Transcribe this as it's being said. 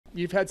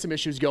You've had some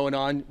issues going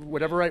on.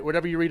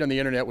 Whatever you read on the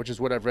internet, which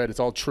is what I've read, it's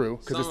all true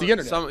because it's the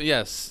internet.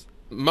 Yes,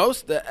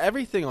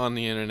 everything on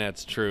the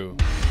internet's true.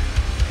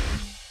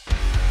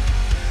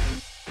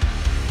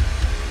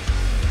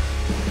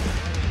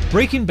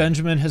 Breaking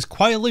Benjamin has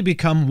quietly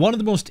become one of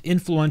the most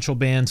influential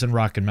bands in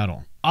rock and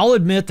metal. I'll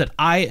admit that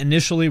I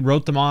initially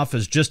wrote them off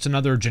as just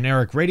another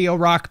generic radio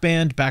rock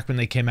band back when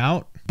they came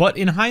out, but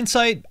in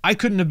hindsight, I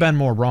couldn't have been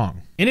more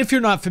wrong. And if you're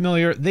not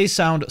familiar, they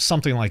sound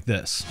something like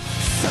this.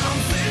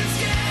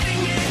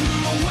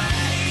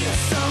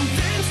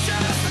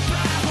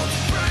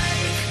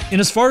 And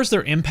as far as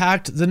their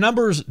impact, the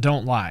numbers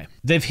don't lie.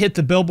 They've hit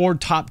the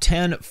Billboard Top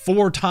 10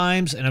 4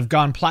 times and have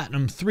gone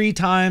platinum 3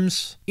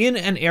 times in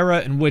an era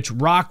in which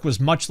rock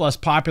was much less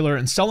popular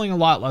and selling a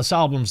lot less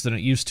albums than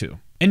it used to.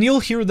 And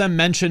you'll hear them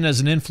mentioned as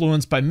an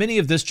influence by many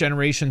of this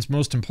generation's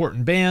most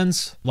important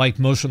bands, like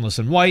Motionless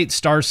in White,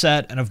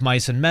 Starset, and Of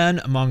Mice and Men,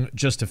 among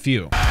just a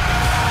few.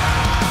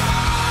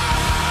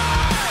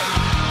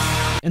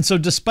 And so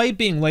despite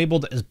being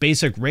labeled as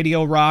basic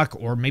radio rock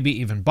or maybe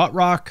even butt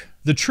rock,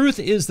 the truth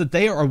is that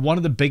they are one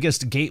of the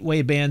biggest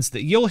gateway bands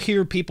that you'll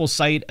hear people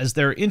cite as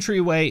their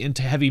entryway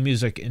into heavy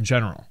music in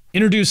general,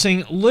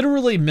 introducing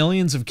literally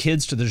millions of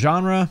kids to the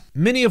genre,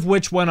 many of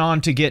which went on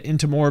to get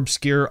into more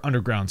obscure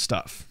underground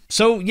stuff.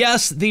 So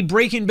yes, the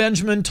Breaking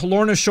Benjamin to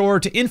Lorna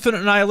Shore to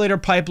Infinite Annihilator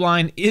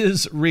pipeline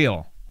is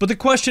real. But the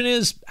question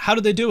is, how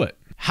did they do it?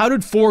 How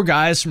did 4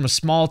 guys from a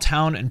small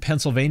town in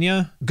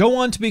Pennsylvania go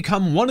on to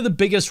become one of the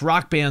biggest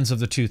rock bands of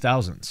the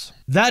 2000s?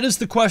 That is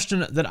the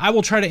question that I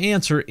will try to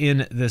answer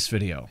in this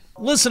video.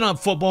 Listen up,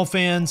 football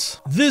fans.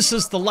 This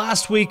is the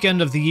last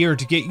weekend of the year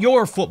to get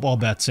your football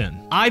bets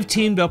in. I've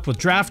teamed up with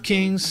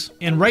DraftKings,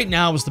 and right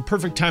now is the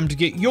perfect time to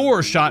get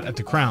your shot at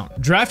the crown.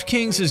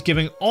 DraftKings is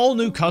giving all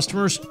new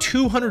customers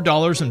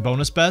 $200 in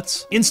bonus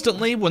bets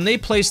instantly when they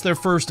place their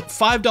first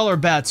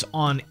 $5 bets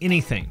on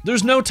anything.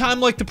 There's no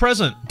time like the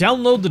present.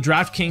 Download the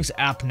DraftKings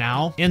app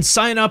now and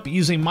sign up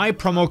using my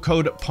promo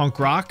code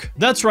PUNKROCK.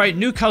 That's right,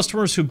 new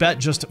customers who bet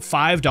just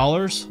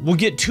 $5 will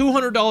get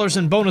 $200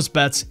 in bonus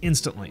bets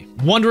instantly.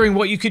 Wondering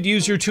what you could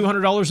use your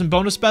 $200 in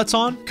bonus bets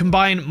on?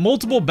 Combine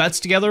multiple bets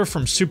together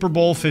from Super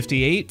Bowl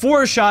 58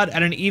 for a shot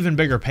at an even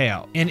bigger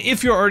payout. And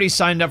if you're already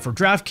signed up for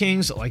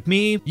DraftKings, like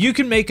me, you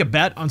can make a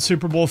bet on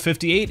Super Bowl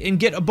 58 and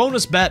get a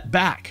bonus bet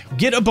back.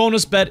 Get a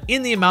bonus bet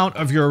in the amount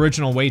of your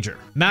original wager.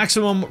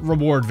 Maximum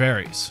reward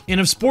varies. And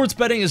if sports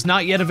betting is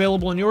not yet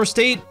available in your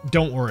state,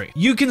 don't worry.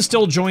 You can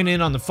still join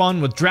in on the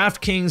fun with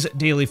DraftKings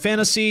Daily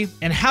Fantasy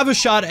and have a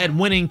shot at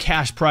winning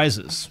cash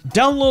prizes.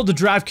 Download the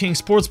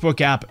DraftKings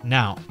Sportsbook app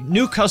now.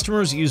 New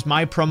customers use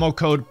my promo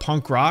code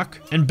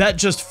PUNKROCK and bet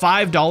just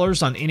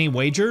 $5 on any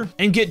wager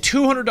and get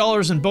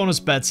 $200 in bonus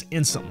bets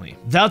instantly.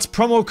 That's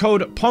promo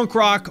code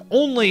PUNKROCK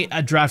only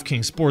at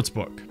DraftKings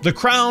Sportsbook. The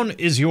crown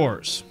is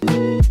yours.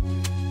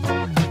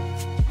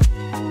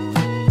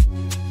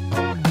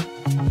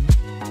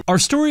 Our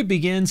story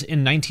begins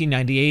in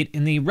 1998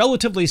 in the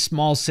relatively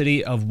small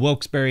city of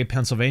Wilkes-Barre,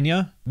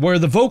 Pennsylvania, where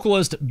the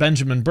vocalist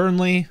Benjamin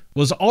Burnley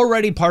was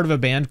already part of a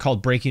band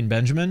called Breaking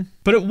Benjamin,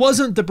 but it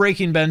wasn't the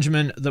Breaking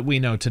Benjamin that we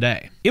know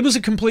today. It was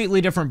a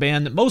completely different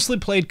band that mostly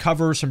played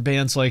covers from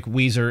bands like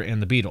Weezer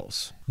and the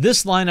Beatles.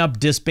 This lineup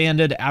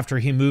disbanded after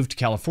he moved to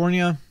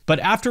California, but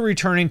after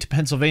returning to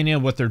Pennsylvania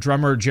with their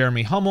drummer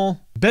Jeremy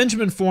Hummel,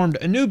 Benjamin formed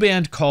a new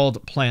band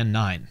called Plan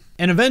 9.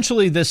 And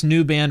eventually this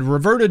new band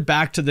reverted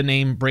back to the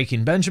name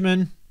Breaking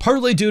Benjamin,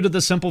 partly due to the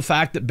simple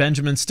fact that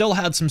Benjamin still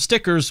had some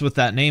stickers with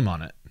that name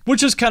on it.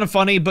 Which is kind of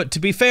funny, but to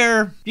be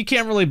fair, you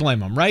can't really blame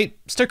them, right?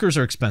 Stickers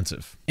are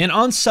expensive. And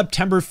on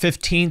September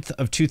 15th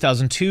of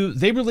 2002,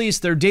 they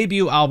released their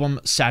debut album,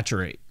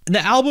 Saturate. And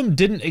the album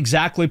didn't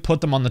exactly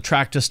put them on the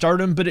track to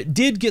stardom, but it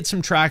did get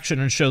some traction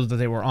and showed that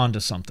they were onto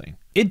something.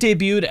 It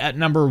debuted at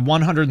number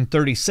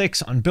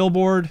 136 on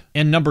Billboard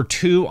and number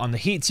 2 on the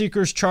Heat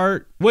Seekers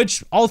chart,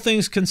 which, all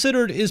things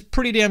considered, is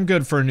pretty damn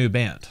good for a new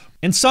band.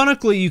 And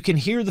sonically, you can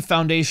hear the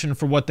foundation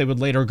for what they would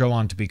later go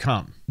on to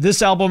become.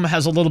 This album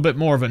has a little bit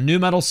more of a nu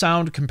metal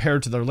sound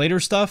compared to their later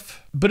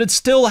stuff, but it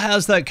still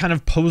has that kind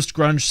of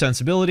post-grunge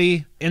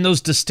sensibility and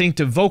those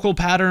distinctive vocal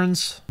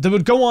patterns that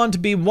would go on to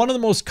be one of the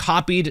most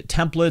copied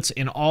templates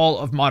in all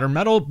of modern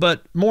metal,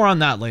 but more on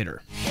that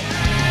later.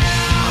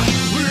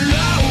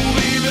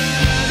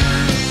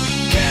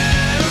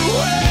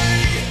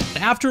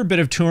 After a bit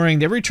of touring,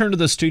 they returned to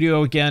the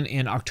studio again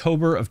in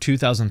October of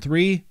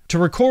 2003 to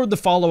record the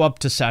follow-up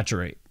to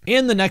Saturate.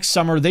 And the next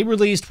summer, they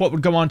released what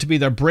would go on to be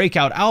their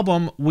breakout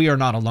album, We Are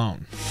Not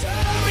Alone.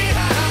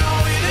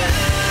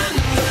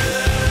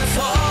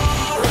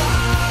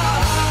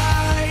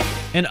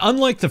 And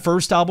unlike the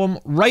first album,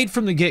 right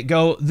from the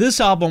get-go, this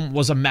album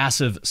was a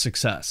massive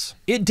success.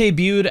 It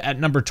debuted at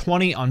number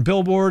 20 on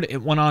Billboard,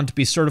 it went on to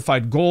be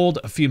certified gold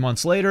a few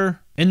months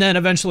later, and then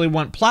eventually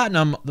went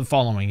platinum the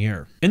following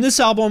year. And this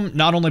album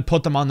not only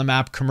put them on the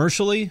map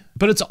commercially,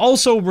 but it's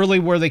also really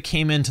where they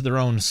came into their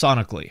own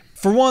sonically.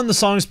 For one, the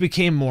songs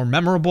became more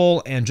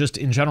memorable and just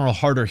in general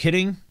harder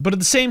hitting, but at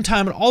the same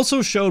time it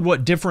also showed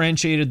what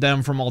differentiated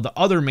them from all the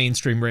other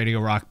mainstream radio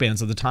rock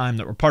bands of the time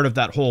that were part of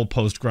that whole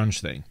post-grunge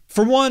thing.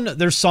 For one,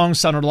 their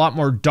songs sounded a lot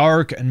more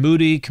dark and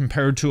moody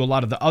compared to a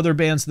lot of the other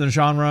bands in the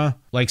genre,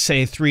 like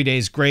say 3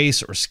 Days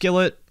Grace or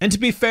Skillet. And to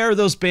be fair,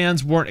 those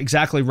bands weren't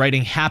exactly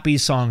writing happy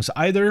songs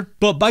either.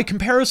 But by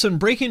comparison,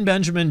 Breaking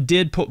Benjamin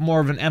did put more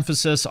of an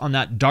emphasis on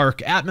that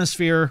dark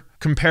atmosphere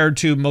compared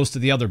to most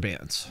of the other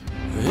bands.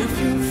 If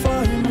you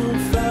find your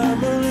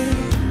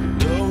family,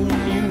 don't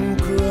you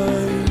cry.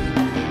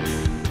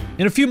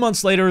 And a few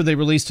months later, they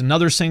released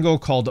another single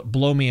called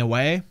Blow Me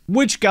Away,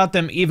 which got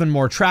them even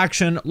more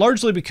traction,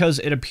 largely because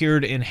it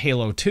appeared in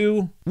Halo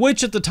 2,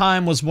 which at the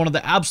time was one of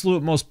the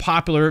absolute most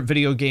popular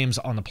video games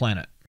on the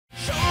planet.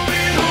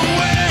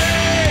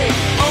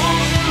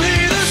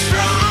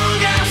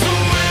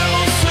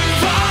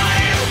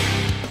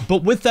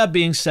 But with that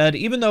being said,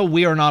 even though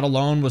We Are Not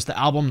Alone was the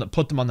album that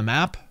put them on the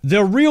map,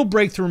 their real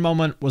breakthrough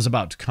moment was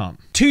about to come.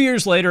 2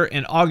 years later,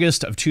 in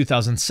August of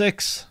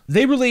 2006,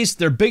 they released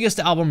their biggest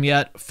album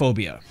yet,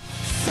 Phobia.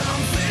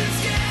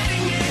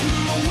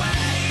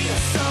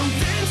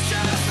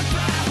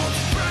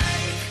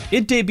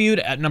 It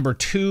debuted at number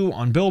 2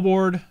 on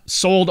Billboard,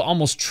 sold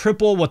almost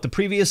triple what the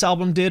previous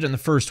album did in the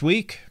first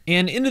week,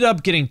 and ended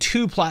up getting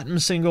 2 platinum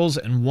singles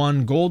and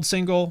 1 gold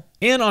single.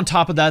 And on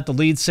top of that, the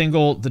lead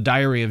single, The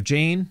Diary of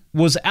Jane,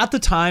 was at the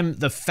time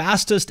the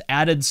fastest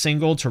added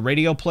single to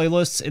radio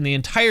playlists in the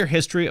entire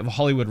history of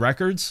Hollywood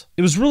records.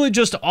 It was really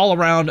just all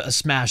around a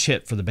smash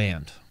hit for the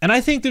band. And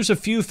I think there's a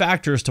few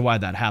factors to why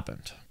that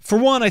happened. For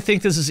one, I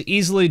think this is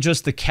easily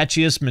just the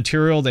catchiest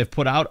material they've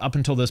put out up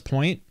until this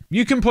point.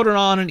 You can put it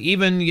on and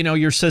even,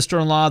 your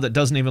sister-in-law that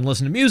doesn't even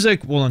listen to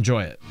music will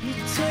enjoy it.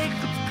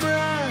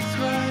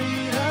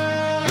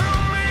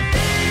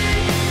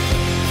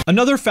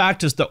 Another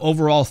fact is the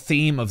overall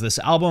theme of this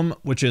album,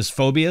 which is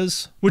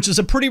phobias, which is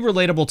a pretty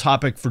relatable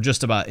topic for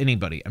just about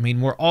anybody. I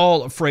mean, we're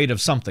all afraid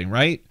of something,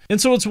 right? And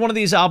so it's one of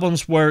these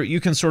albums where you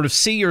can sort of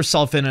see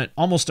yourself in it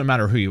almost no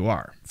matter who you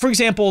are. For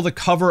example, the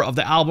cover of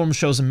the album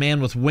shows a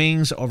man with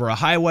wings over a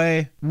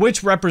highway,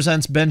 which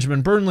represents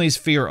Benjamin Burnley's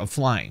fear of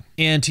flying.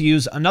 And to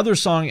use another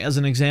song as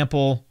an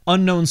example,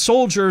 Unknown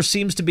Soldier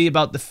seems to be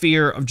about the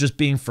fear of just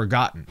being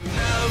forgotten.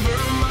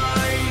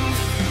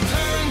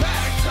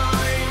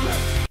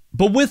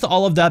 But with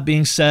all of that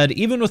being said,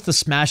 even with the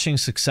smashing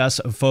success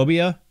of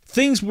Phobia,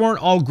 things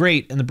weren't all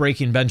great in the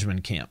Breaking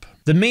Benjamin camp.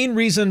 The main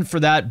reason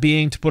for that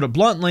being, to put it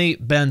bluntly,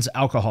 Ben's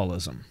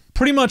alcoholism.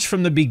 Pretty much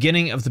from the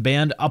beginning of the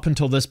band up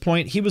until this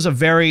point, he was a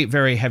very,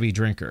 very heavy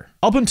drinker.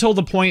 Up until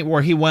the point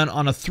where he went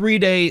on a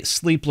 3-day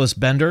sleepless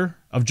bender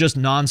of just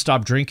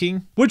non-stop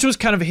drinking, which was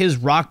kind of his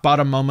rock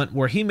bottom moment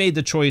where he made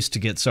the choice to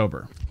get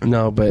sober.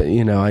 No, but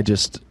I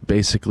just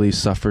basically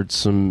suffered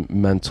some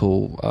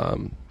mental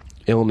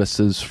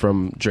illnesses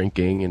from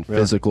drinking and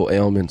physical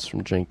ailments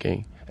from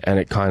drinking. And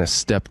it kind of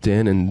stepped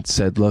in and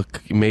said,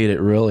 look, made it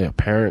really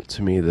apparent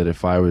to me that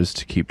if I was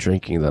to keep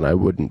drinking, then I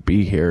wouldn't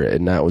be here.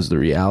 And that was the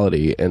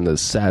reality. And the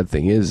sad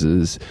thing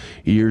is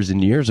years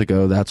and years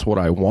ago, that's what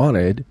I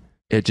wanted.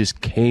 It just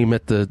came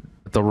at the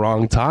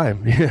wrong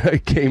time.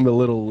 It came a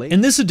little late.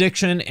 And this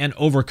addiction and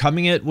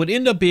overcoming it would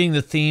end up being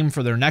the theme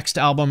for their next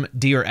album,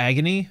 Dear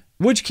Agony,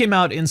 which came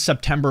out in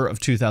September of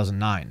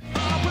 2009.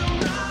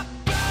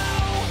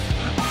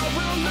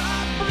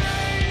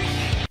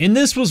 And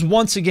this was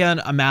once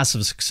again a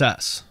massive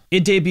success.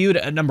 It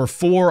debuted at number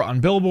 4 on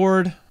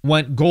Billboard,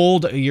 went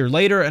gold a year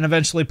later, and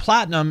eventually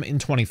platinum in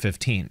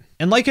 2015.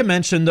 And like I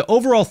mentioned, the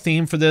overall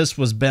theme for this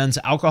was Ben's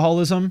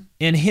alcoholism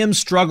and him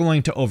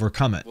struggling to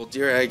overcome it. Well,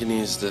 Dear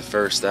Agony is the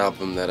first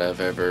album that I've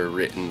ever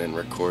written and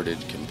recorded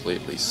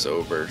completely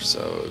sober,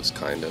 so it was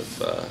kind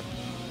of a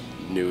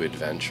new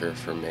adventure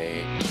for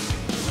me.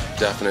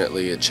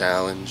 Definitely a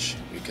challenge,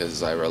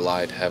 because I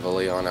relied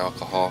heavily on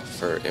alcohol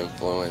for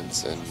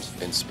influence and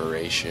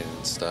inspiration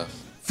and stuff.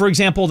 For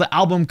example, the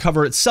album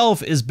cover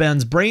itself is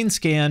Ben's brain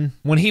scan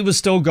when he was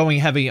still going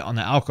heavy on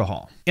the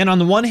alcohol. And on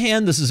the one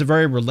hand, this is a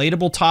very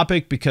relatable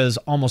topic because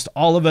almost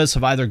all of us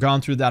have either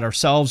gone through that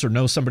ourselves or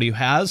know somebody who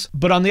has.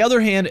 But on the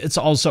other hand, it's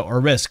also a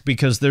risk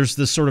because there's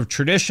this sort of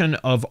tradition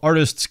of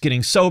artists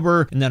getting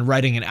sober and then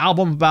writing an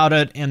album about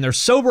it. And their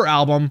sober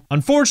album,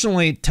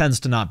 unfortunately, tends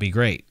to not be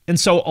great. And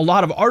so a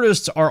lot of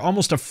artists are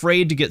almost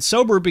afraid to get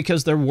sober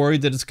because they're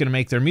worried that it's going to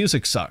make their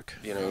music suck.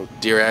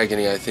 Dear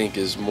Agony, I think,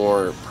 is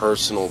more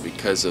personal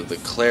because of the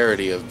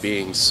clarity of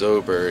being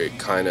sober. It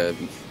kind of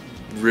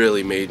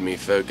really made me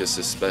focus,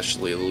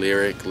 especially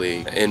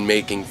lyrically, in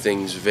making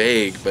things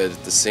vague, but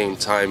at the same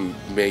time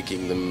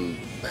making them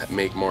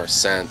make more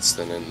sense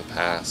than in the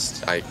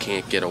past. I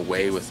can't get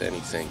away with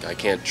anything. I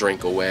can't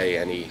drink away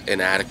any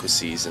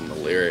inadequacies in the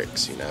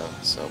lyrics,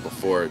 So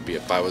before it'd be,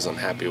 if I was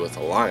unhappy with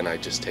a line,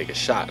 I'd just take a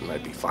shot and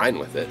I'd be fine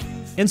with it.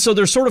 And so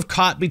they're sort of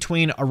caught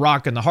between a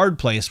rock and the hard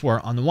place where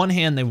on the one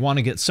hand they want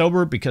to get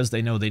sober because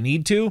they know they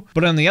need to,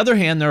 but on the other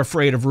hand they're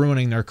afraid of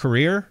ruining their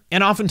career,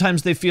 and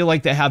oftentimes they feel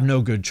like they have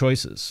no good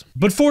choices.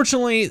 But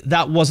fortunately,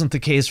 that wasn't the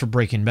case for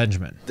Breaking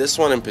Benjamin. This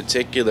one in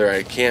particular,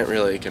 I can't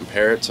really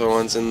compare it to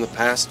ones in the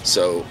past,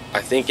 so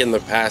I think in the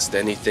past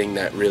anything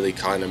that really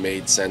kind of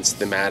made sense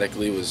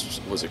thematically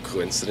was a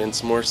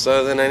coincidence more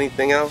so than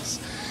anything else.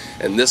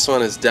 And this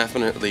one is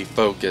definitely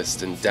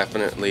focused and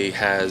definitely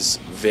has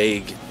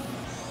vague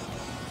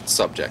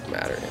subject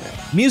matter in it.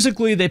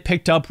 Musically, they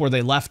picked up where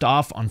they left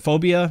off on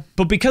Phobia,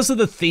 but because of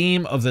the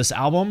theme of this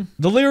album,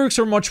 the lyrics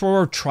are much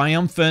more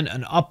triumphant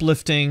and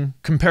uplifting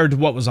compared to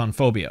what was on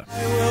Phobia.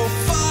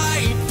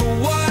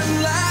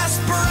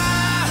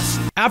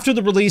 After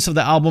the release of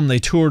the album, they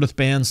toured with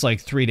bands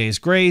like 3 Days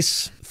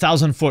Grace,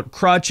 1,000 Foot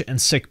Crutch,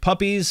 and Sick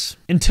Puppies,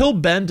 until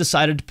Ben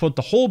decided to put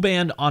the whole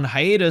band on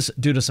hiatus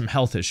due to some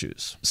health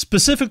issues.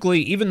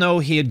 Specifically, even though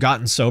he had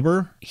gotten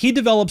sober, he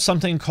developed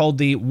something called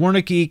the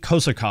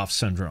Wernicke-Korsakoff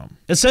syndrome.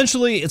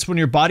 Essentially, it's when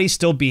your body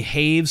still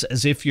behaves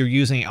as if you're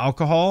using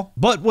alcohol,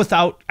 but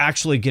without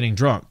actually getting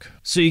drunk.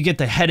 So you get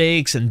the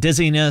headaches and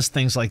dizziness,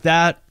 things like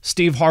that.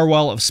 Steve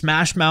Harwell of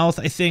Smash Mouth,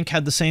 I think,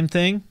 had the same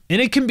thing.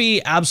 And it can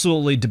be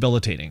absolutely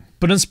debilitating.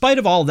 But in spite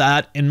of all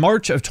that, in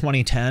March of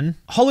 2010,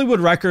 Hollywood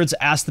Records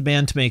asked the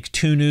band to make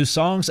 2 new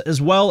songs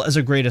as well as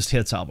a greatest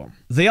hits album.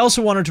 They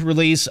also wanted to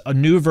release a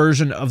new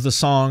version of the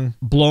song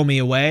Blow Me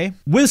Away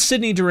with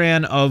Sydney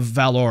Duran of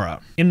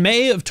Valora. In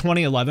May of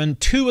 2011,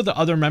 2 of the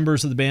other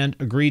members of the band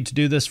agreed to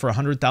do this for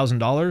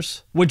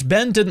 $100,000, which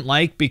Ben didn't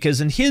like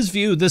because in his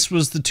view, this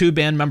was the 2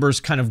 band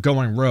members kind of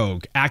going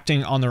rogue,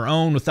 acting on their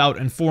own without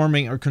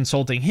informing or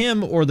consulting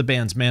him or the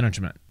band's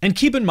management. And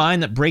keep in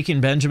mind that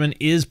Breaking Benjamin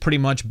is pretty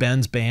much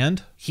Ben's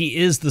band. He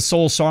is the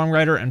sole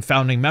songwriter and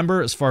founding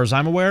member as far as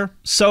I'm aware.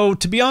 So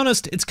to be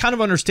honest, it's kind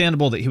of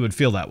understandable that he would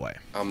feel that way.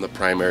 I'm the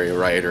primary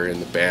writer in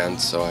the band,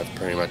 so I've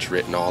pretty much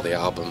written all the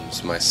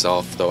albums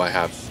myself, though I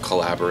have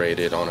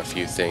collaborated on a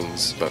few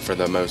things, but for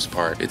the most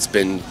part, it's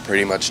been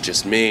pretty much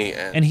just me.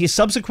 And he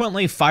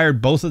subsequently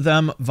fired both of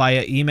them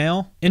via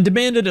email and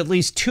demanded at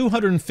least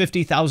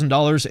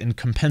 $250,000 in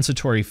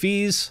compensatory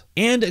fees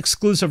and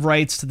exclusive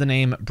rights to the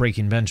name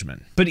Breaking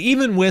Benjamin. But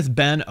even with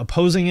Ben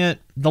opposing it,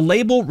 the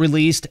label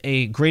released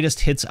a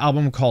greatest hits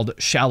album called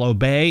Shallow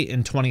Bay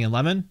in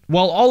 2011,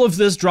 while all of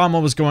this drama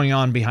was going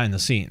on behind the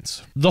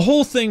scenes. The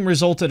whole thing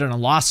resulted in a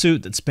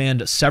lawsuit that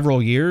spanned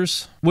several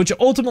years, which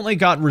ultimately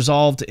got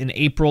resolved in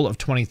April of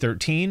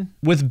 2013,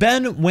 with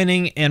Ben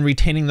winning and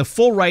retaining the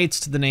full rights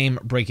to the name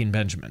Breaking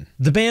Benjamin.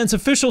 The band's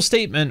official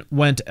statement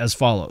went as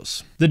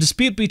follows. The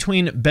dispute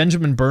between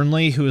Benjamin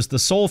Burnley, who is the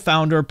sole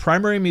founder,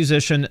 primary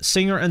musician,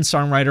 singer, and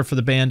songwriter for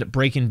the band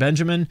Breaking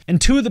Benjamin,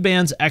 and 2 of the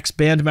band's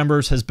ex-band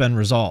members has been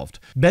resolved.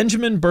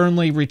 Benjamin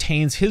Burnley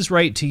retains his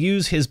right to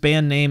use his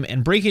band name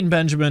and Breaking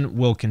Benjamin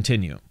will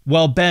continue.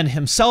 While Ben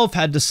himself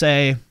had to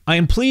say, I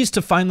am pleased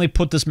to finally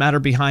put this matter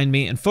behind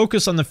me and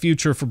focus on the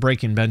future for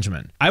Breaking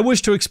Benjamin. I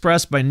wish to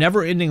express my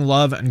never-ending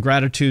love and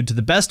gratitude to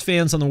the best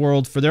fans in the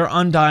world for their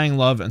undying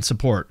love and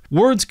support.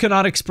 Words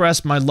cannot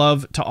express my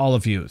love to all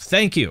of you.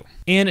 Thank you.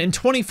 And in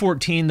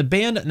 2014, the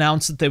band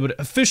announced that they would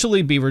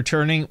officially be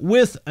returning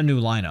with a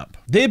new lineup.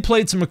 They had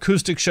played some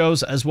acoustic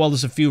shows as well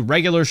as a few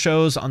regular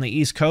shows on the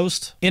East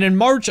Coast. And in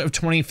March of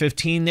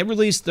 2015, they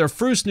released their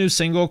first new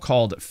single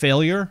called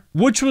Failure,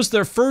 which was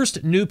their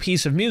first new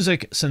piece of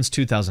music since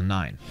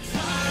 2009.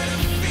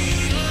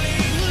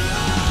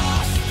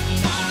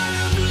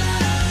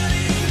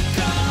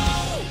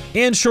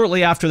 And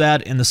shortly after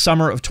that, in the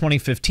summer of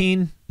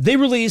 2015, they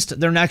released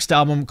their next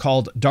album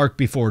called Dark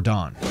Before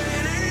Dawn.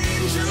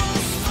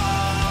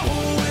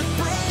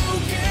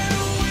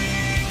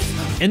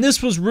 And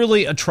this was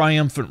really a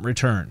triumphant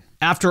return.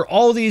 After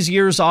all these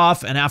years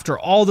off and after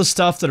all the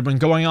stuff that had been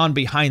going on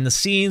behind the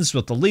scenes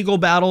with the legal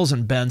battles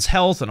and Ben's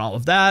health and all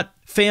of that,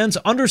 fans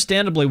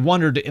understandably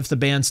wondered if the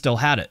band still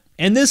had it.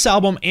 And this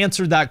album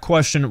answered that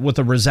question with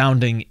a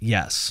resounding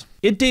yes.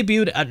 It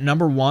debuted at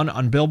 #1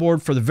 on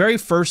Billboard for the very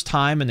first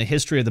time in the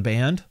history of the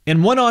band,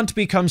 and went on to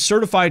become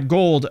certified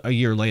gold a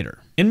year later.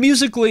 And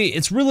musically,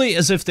 it's really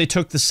as if they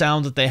took the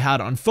sound that they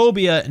had on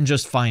Phobia and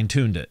just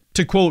fine-tuned it.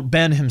 To quote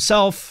Ben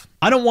himself,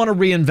 I don't want to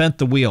reinvent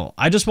the wheel.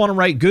 I just want to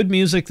write good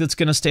music that's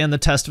going to stand the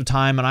test of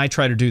time, and I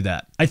try to do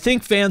that. I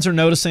think fans are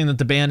noticing that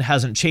the band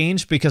hasn't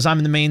changed because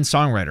I'm the main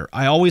songwriter.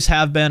 I always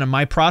have been, and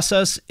my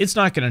process, it's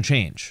not going to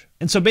change.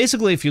 And so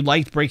basically, if you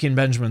liked Breaking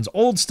Benjamin's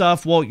old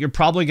stuff, well, you're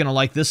probably going to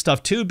like this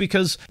stuff too,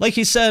 because like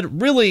he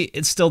said, really,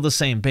 it's still the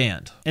same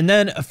band. And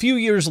then a few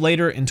years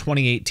later in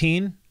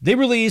 2018, they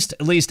released,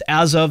 at least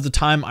as of the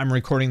time I'm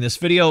recording this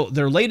video,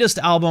 their latest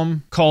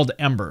album called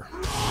Ember.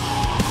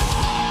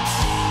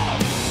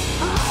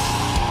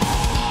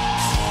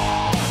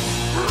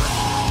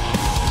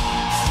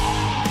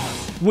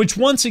 Which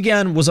once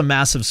again was a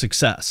massive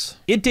success.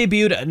 It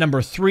debuted at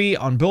 #3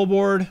 on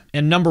Billboard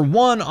and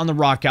 #1 on the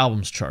rock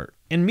albums chart.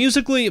 And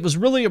musically, it was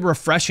really a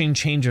refreshing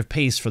change of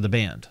pace for the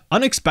band.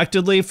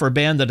 Unexpectedly, for a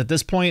band that at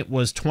this point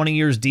was 20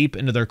 years deep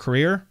into their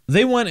career,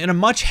 they went in a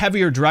much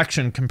heavier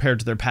direction compared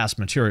to their past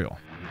material.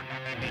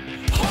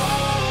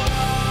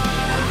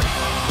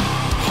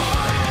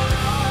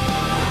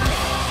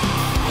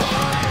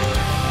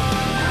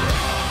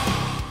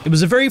 It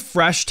was a very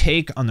fresh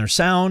take on their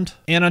sound,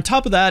 and on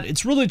top of that,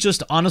 it's really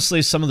just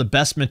honestly some of the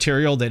best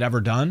material they'd ever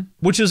done,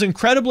 which is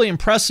incredibly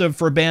impressive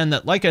for a band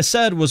that, like I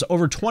said, was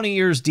over 20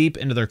 years deep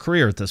into their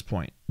career at this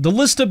point. The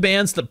list of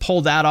bands that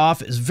pull that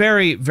off is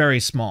very, very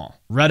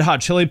small. Red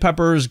Hot Chili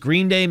Peppers,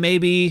 Green Day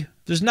maybe,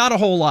 There's not a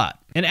whole lot.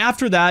 And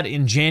after that,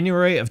 in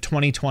January of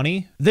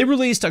 2020, they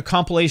released a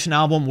compilation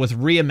album with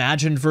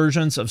reimagined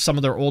versions of some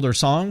of their older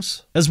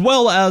songs, as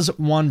well as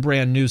one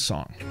brand new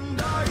song.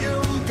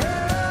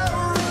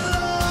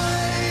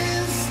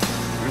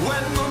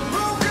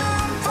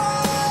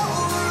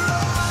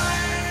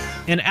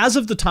 And as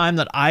of the time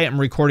that I am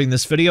recording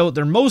this video,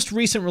 their most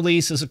recent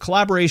release is a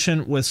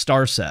collaboration with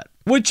Starset,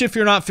 which, if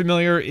you're not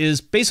familiar, is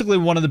basically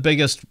one of the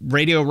biggest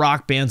radio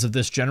rock bands of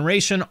this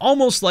generation,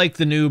 almost like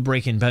the new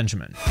Breaking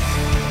Benjamin.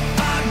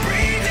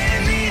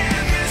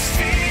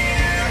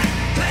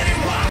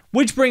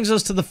 Which brings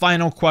us to the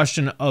final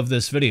question of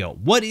this video.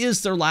 What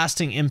is their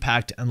lasting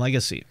impact and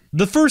legacy?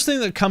 The first thing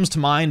that comes to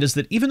mind is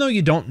that even though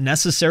you don't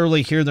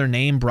necessarily hear their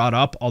name brought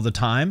up all the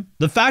time,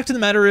 the fact of the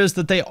matter is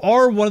that they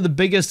are one of the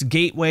biggest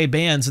gateway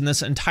bands in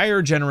this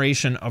entire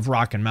generation of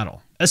rock and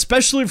metal.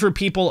 Especially for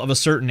people of a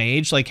certain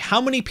age. Like,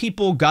 how many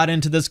people got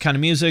into this kind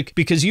of music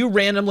because you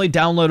randomly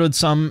downloaded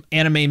some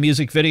anime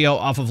music video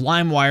off of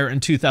LimeWire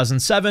in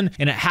 2007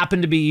 and it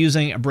happened to be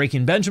using a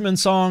Breaking Benjamin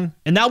song,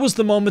 and that was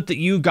the moment that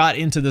you got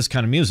into this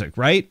kind of music,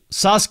 right?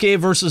 Sasuke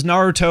versus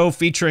Naruto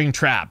featuring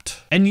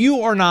Trapped. And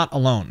you are not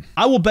alone.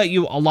 I will bet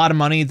you a lot of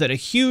money that a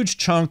huge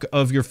chunk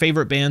of your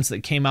favorite bands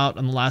that came out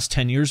in the last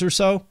 10 years or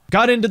so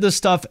got into this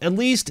stuff, at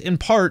least in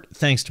part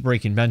thanks to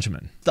Breaking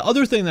Benjamin. The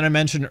other thing that I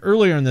mentioned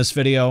earlier in this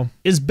video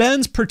is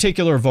Ben's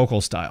particular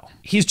vocal style.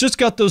 He's just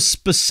got those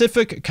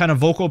specific kind of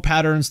vocal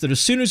patterns that as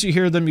soon as you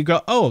hear them, you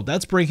go, oh,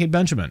 that's Breaking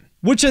Benjamin.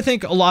 Which I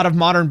think a lot of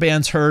modern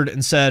bands heard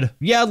and said,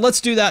 yeah,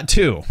 let's do that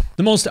too.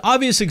 The most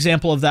obvious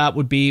example of that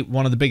would be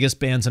one of the biggest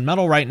bands in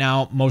metal right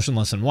now,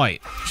 Motionless in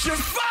White.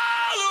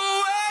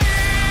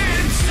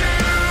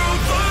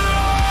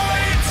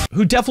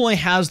 Who definitely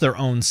has their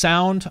own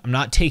sound. I'm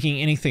not taking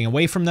anything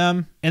away from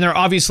them. And they're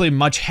obviously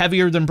much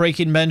heavier than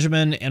Breaking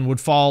Benjamin and would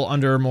fall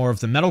under more of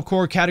the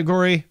metalcore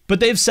category.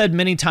 But they've said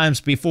many times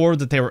before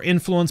that they were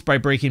influenced by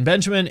Breaking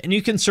Benjamin, and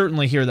you can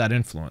certainly hear that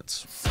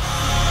influence.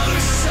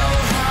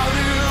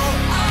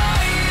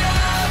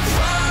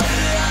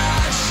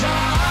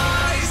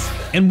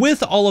 And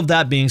with all of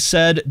that being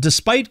said,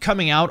 despite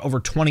coming out over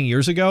 20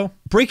 years ago,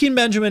 Breaking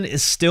Benjamin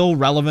is still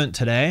relevant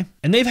today,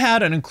 and they've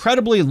had an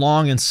incredibly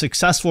long and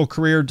successful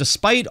career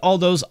despite all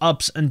those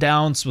ups and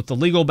downs with the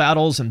legal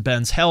battles and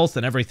Ben's health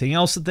and everything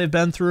else that they've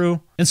been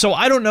through. And so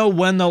I don't know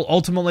when they'll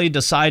ultimately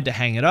decide to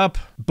hang it up,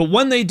 but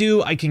when they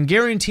do, I can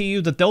guarantee you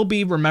that they'll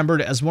be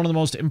remembered as one of the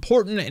most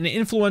important and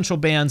influential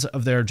bands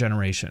of their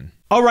generation.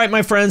 All right,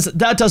 my friends,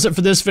 that does it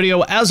for this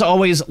video. As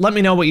always, let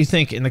me know what you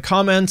think in the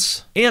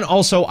comments. And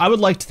also, I would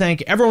like to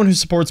thank everyone who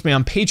supports me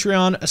on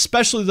Patreon,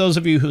 especially those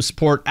of you who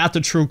support at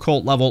the True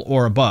Cult level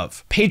or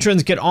above.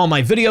 Patrons get all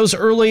my videos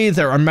early.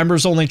 There are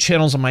members-only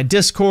channels on my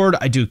Discord.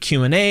 I do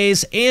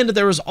Q&As, and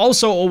there is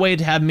also a way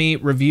to have me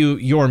review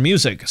your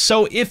music.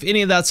 So if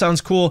any of that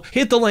sounds cool,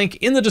 hit the link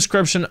in the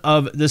description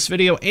of this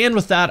video. And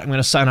with that, I'm going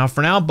to sign off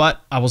for now, but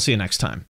I will see you next time.